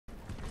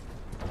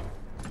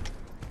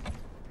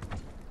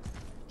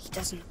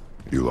doesn't.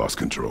 You lost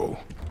control.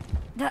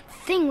 That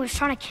thing was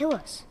trying to kill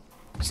us.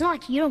 It's not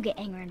like you don't get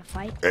angry in a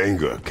fight.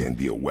 Anger can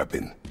be a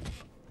weapon.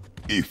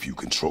 If you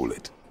control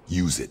it,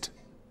 use it.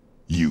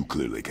 You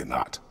clearly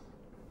cannot.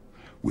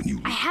 When you...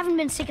 I haven't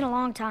been sick in a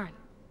long time.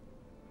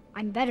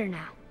 I'm better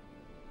now.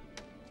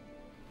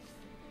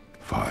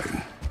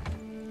 Fine.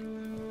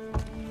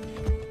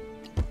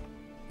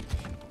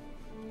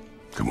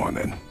 Come on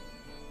then.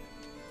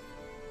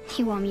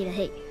 You want me to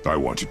hit you? I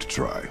want you to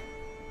try.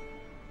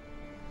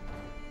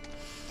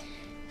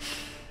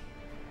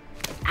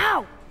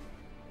 Ow!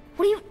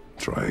 What are you...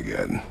 Try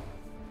again.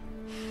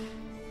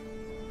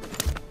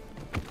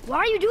 Why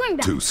are you doing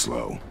that? Too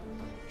slow.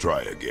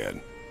 Try again.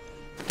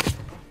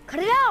 Cut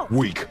it out!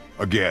 Weak.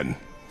 Again.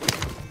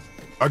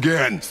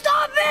 Again!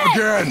 Stop it!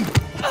 Again!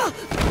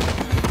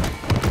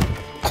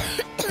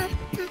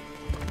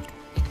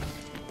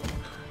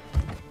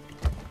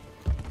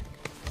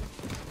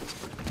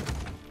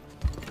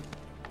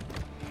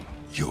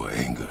 Your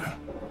anger.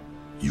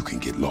 You can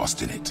get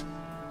lost in it.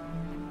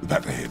 The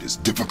path ahead is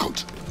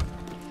difficult.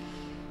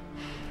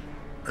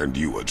 And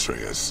you,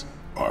 Atreus,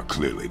 are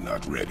clearly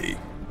not ready.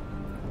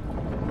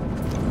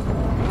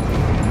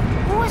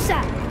 What was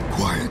that?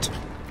 Quiet.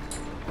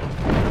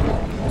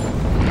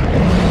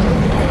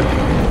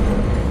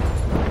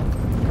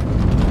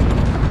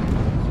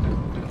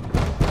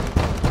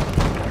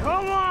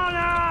 Come on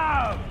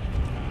out!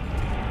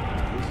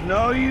 There's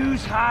no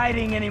use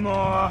hiding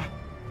anymore.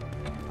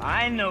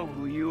 I know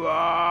who you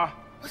are.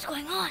 What's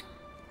going on?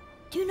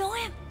 Do you know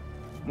him?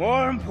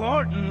 More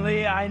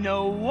importantly, I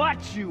know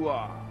what you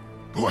are.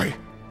 Boy,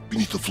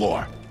 beneath the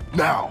floor.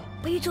 Now!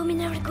 But you told me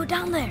never to go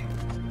down there.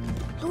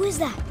 Who is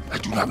that? I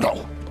do not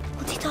know.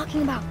 What's he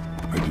talking about?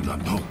 I do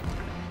not know.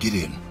 Get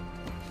in.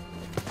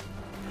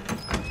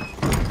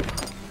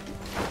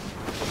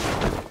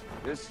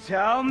 Just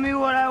tell me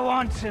what I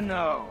want to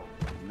know.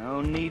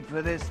 No need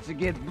for this to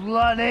get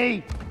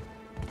bloody.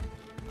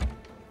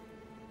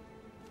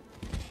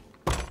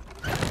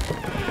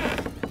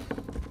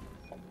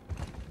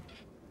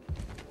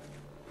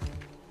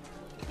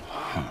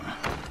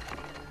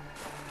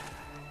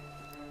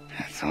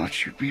 I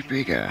thought you'd be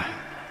bigger.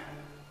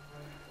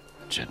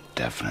 But you're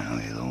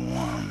definitely the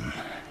one.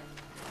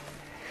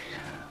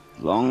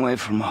 Long way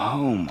from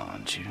home,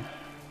 aren't you?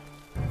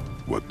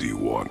 What do you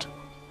want?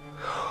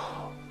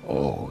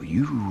 Oh,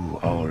 you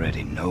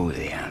already know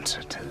the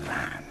answer to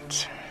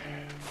that.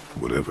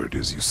 Whatever it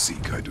is you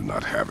seek, I do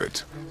not have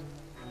it.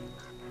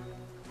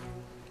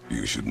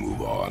 You should move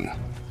on.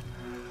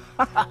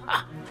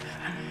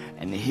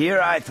 And here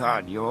I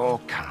thought your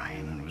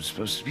kind was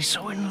supposed to be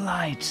so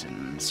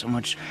enlightened, so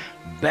much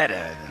better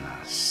than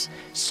us,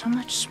 so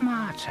much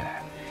smarter.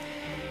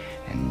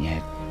 And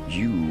yet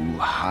you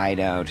hide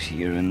out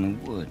here in the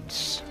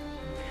woods,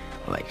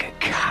 like a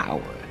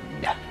coward.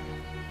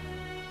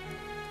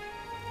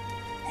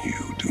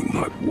 You do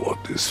not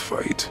want this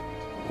fight.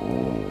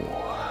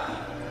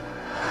 Oh,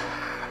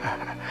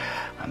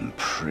 I'm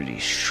pretty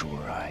sure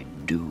I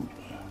do.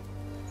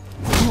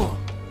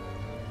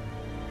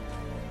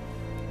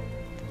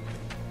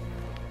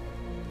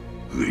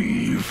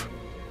 Leave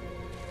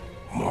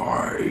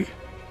my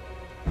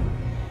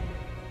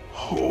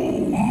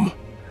home.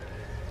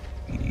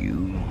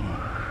 You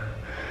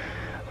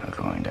are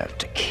going to have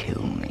to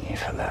kill me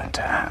for that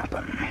to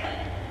happen.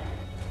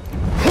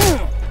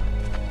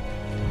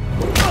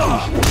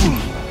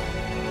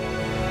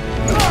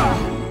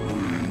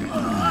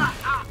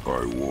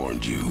 I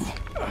warned you.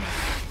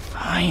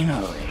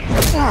 Finally.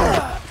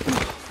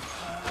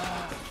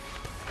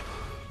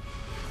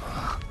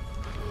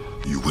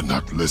 You would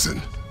not listen.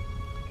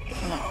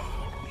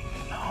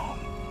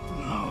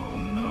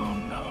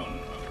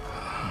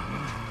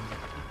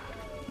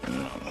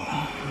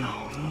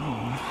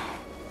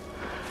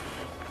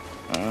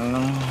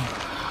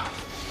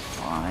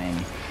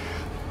 Fine.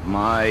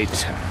 My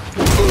turn.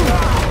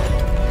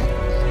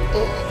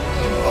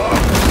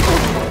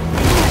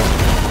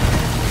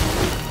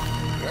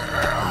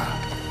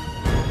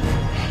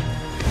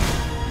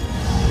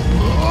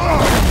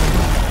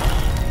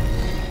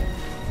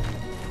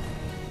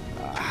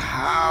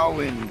 How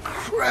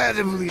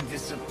incredibly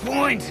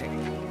disappointing.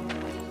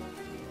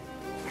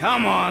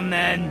 Come on,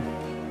 then.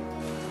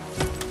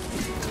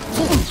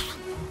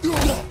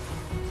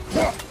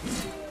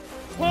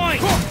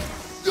 Point! For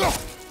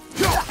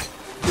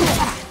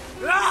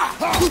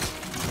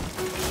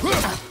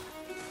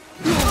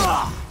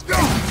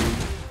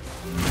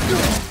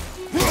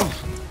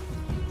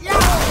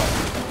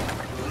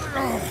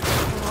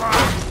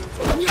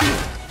me!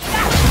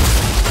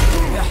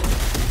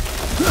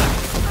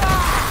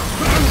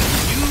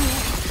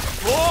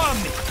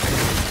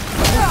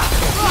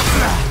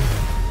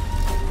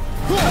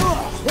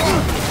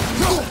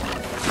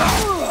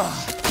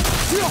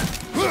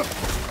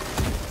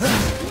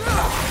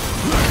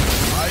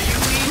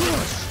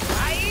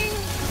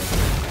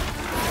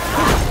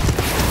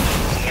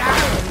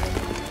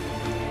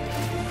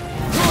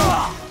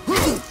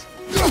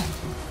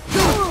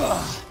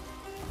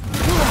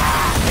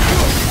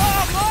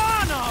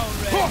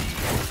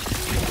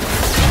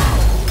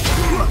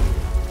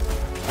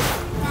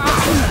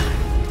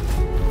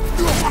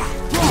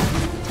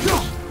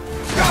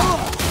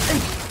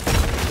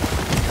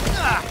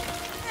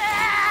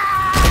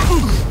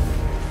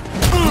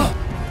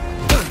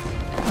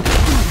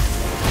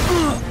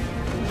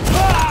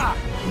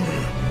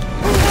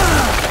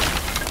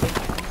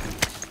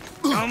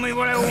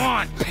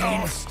 want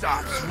pain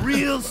stops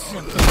real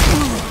simple.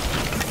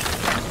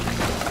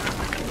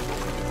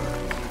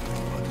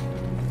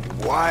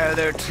 Why are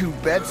there two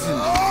beds in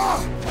here?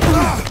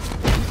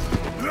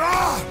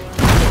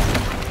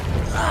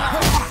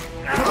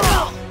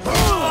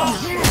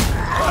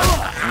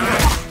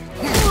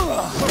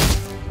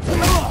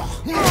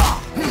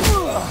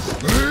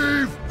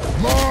 Leave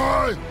my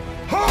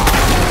house!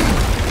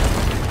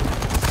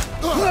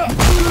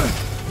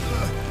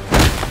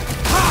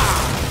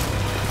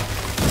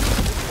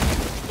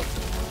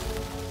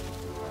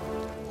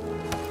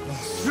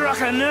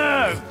 Struck a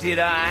nerve, did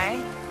I?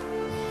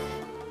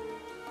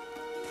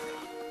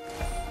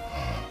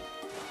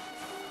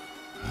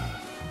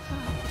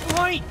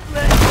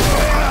 Pointless!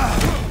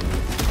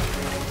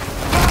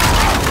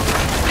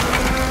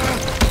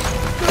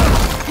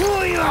 Who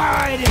are you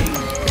hiding?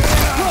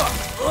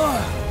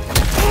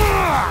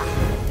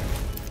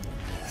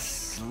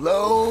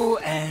 Slow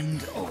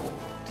and old.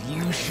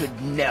 You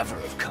should never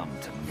have come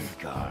to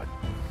Midgard.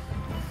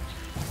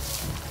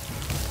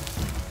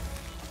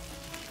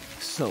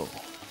 So,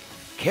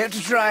 care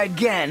to try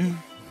again?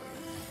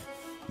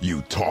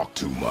 You talk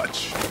too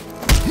much.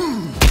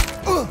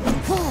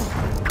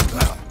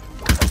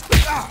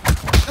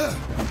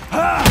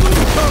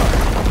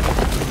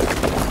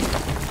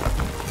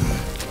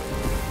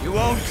 You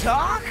won't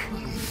talk?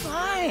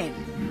 Fine.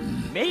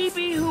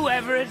 Maybe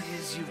whoever it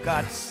is you've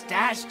got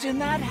stashed in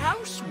that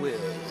house will.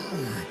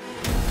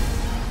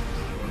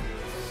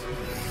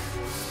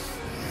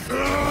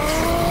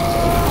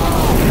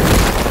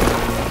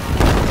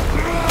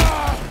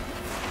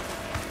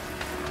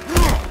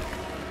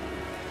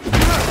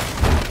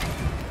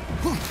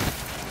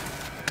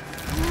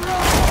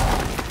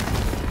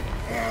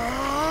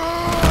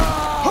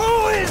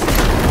 Who is it?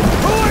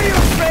 Who are you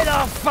afraid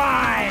I'll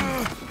find?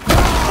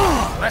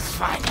 Let's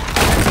find out.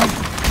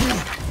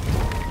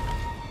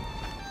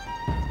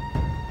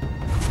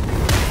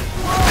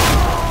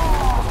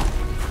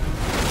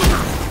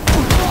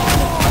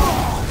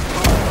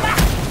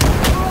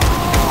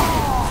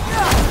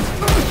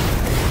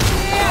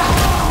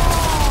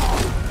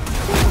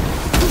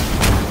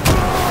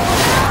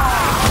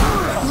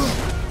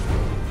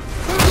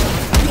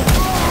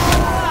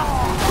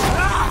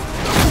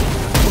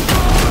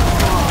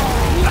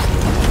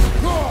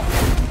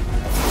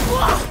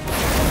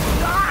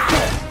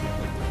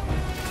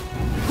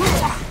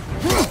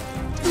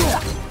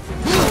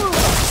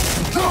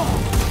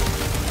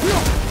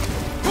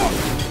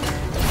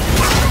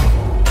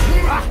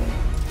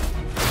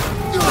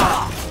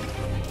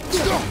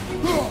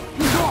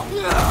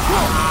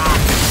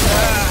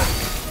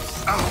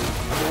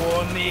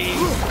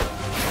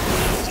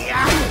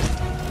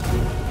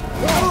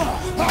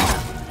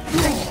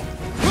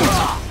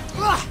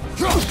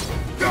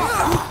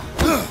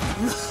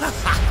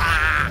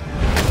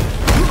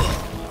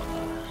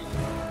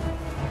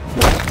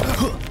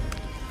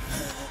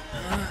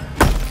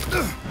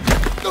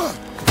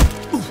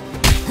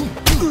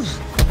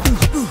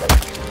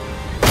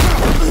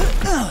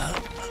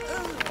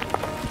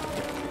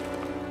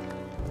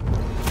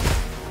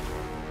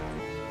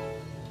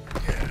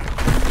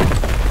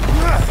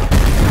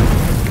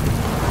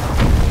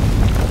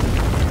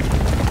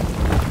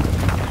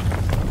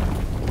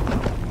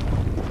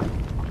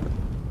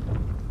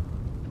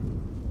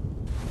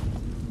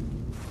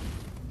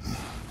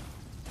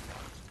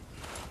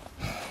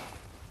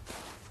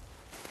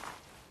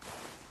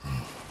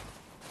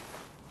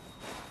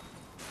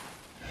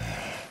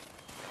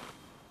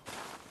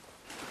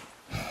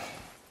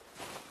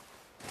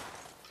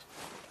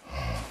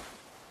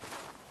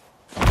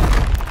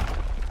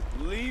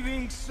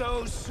 Leaving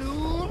so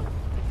soon?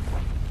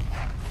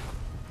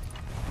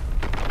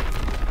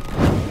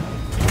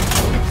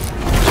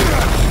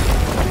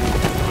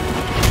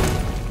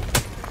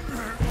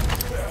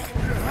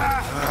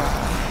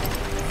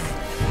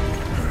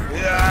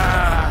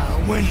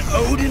 When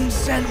Odin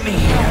sent me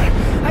here,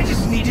 I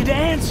just needed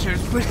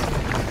answers, but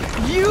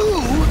you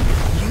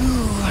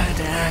had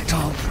to act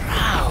all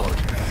proud.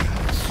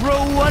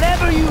 Throw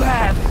whatever you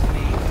have at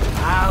me.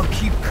 I'll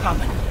keep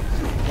coming.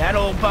 That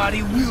old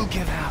body will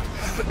give out.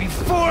 But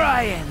before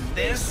I end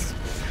this,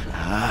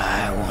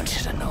 I want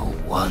you to know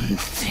one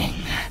thing.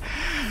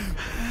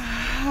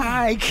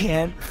 I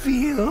can't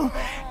feel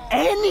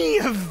any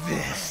of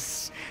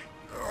this.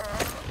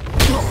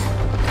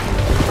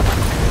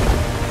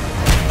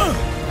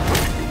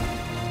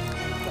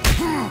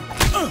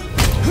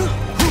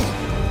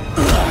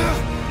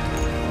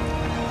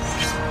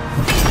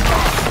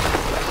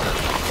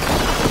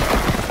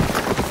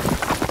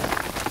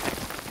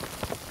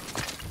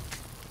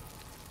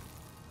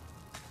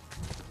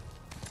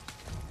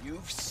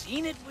 You've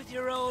seen it with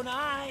your own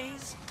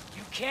eyes.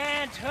 You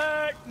can't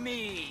hurt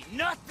me.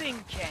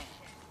 Nothing can.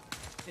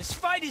 This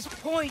fight is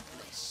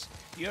pointless.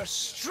 Your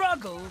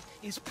struggle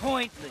is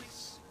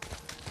pointless.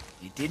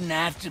 It didn't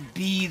have to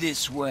be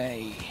this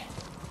way.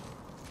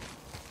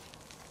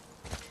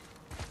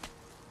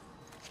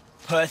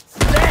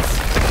 Pathetic!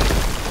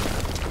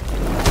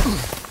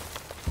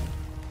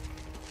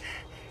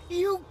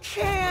 You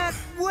can't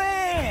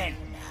win!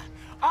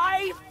 I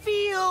I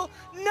feel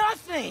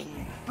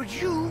nothing.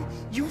 But you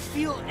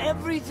feel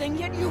everything,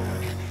 yet you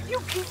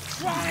keep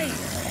trying.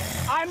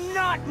 I'm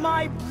not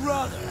my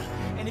brother.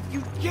 And if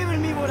you'd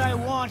given me what I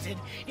wanted,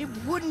 it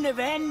wouldn't have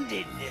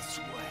ended this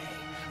way.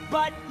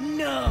 But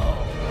no.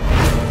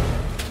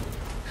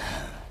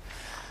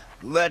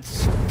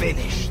 Let's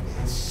finish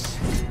this.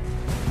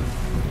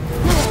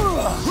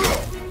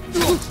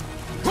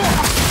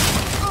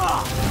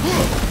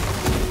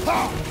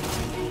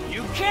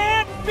 You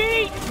can't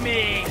beat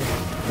me!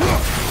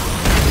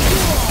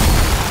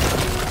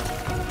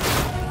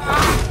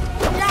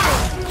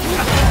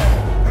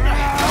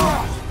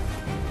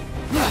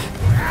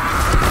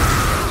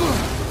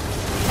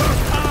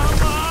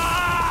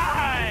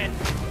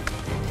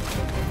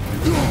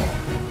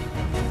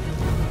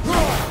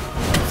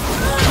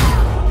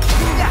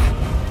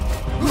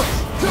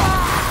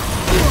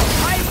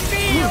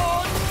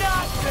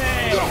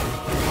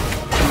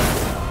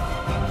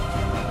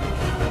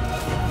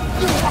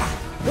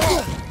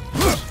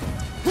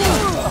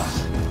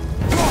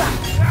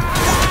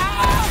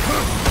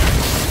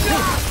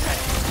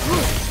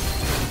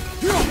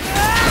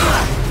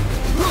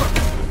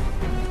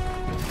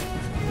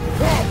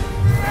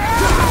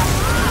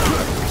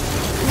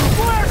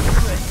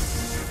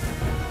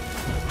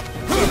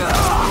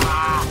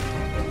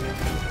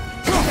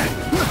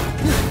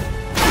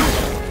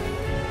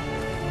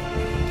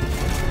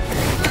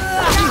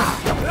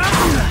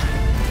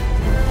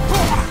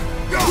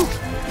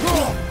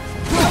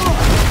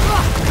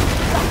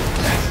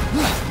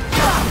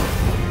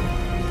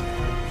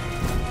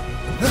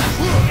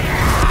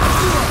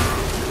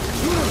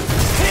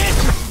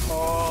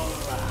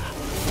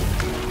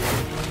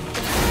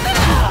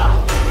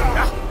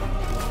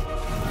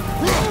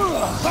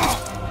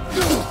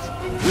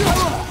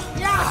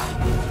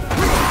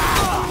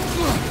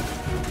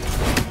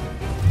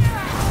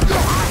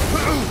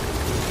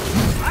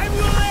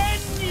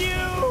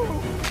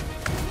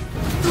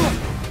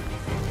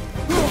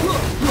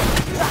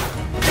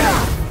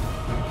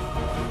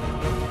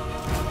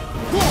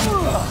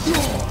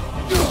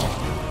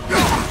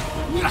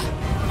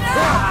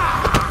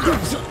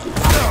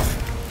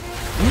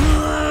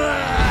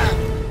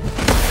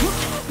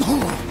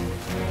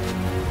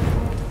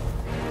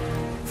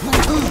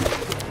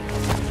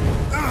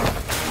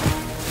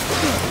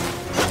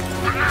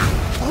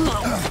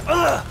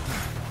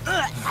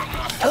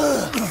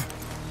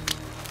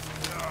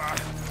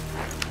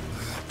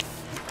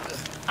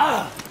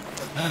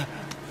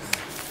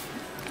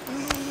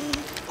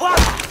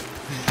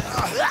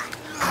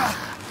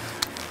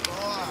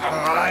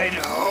 I'd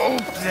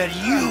hope that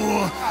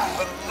you,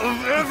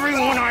 of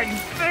everyone I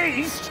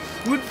faced,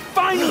 would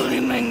finally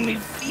make me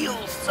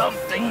feel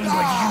something,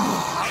 but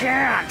you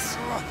can't.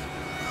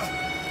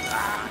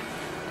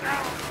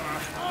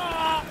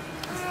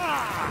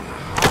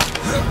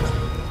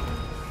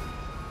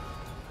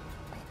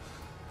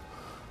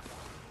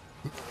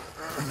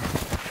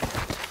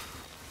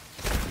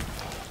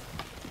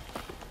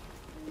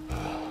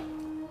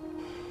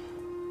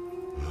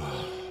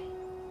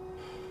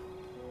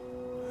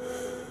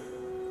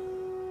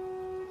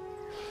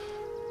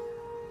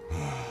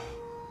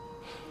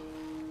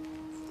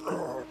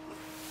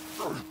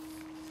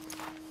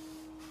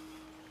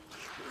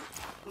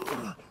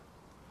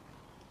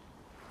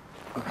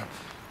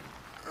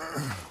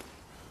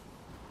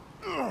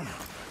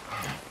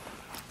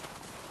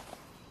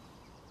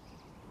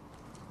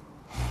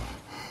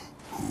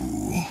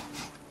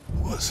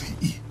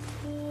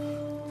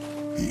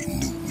 He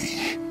knew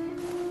me.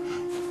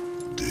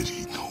 Did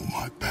he know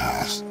my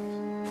past?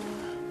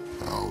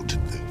 How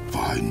did they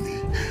find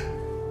me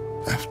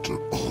after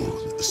all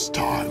this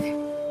time?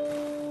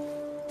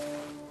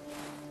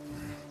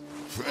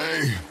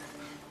 Faye,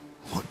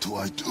 what do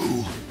I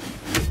do?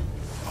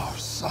 Our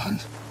son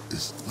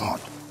is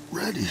not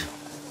ready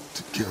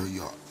to carry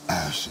your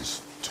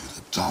ashes to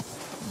the top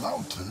of the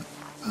mountain.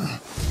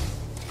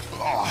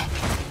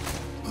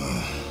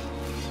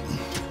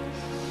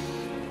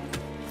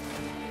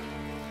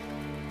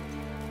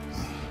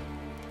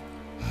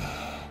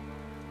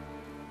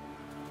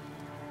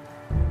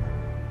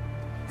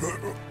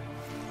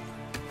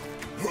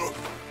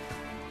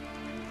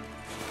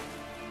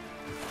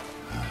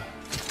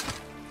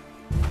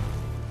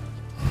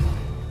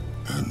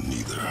 And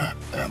neither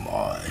am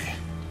I.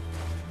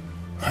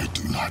 I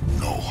do not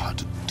know how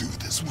to do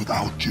this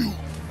without you.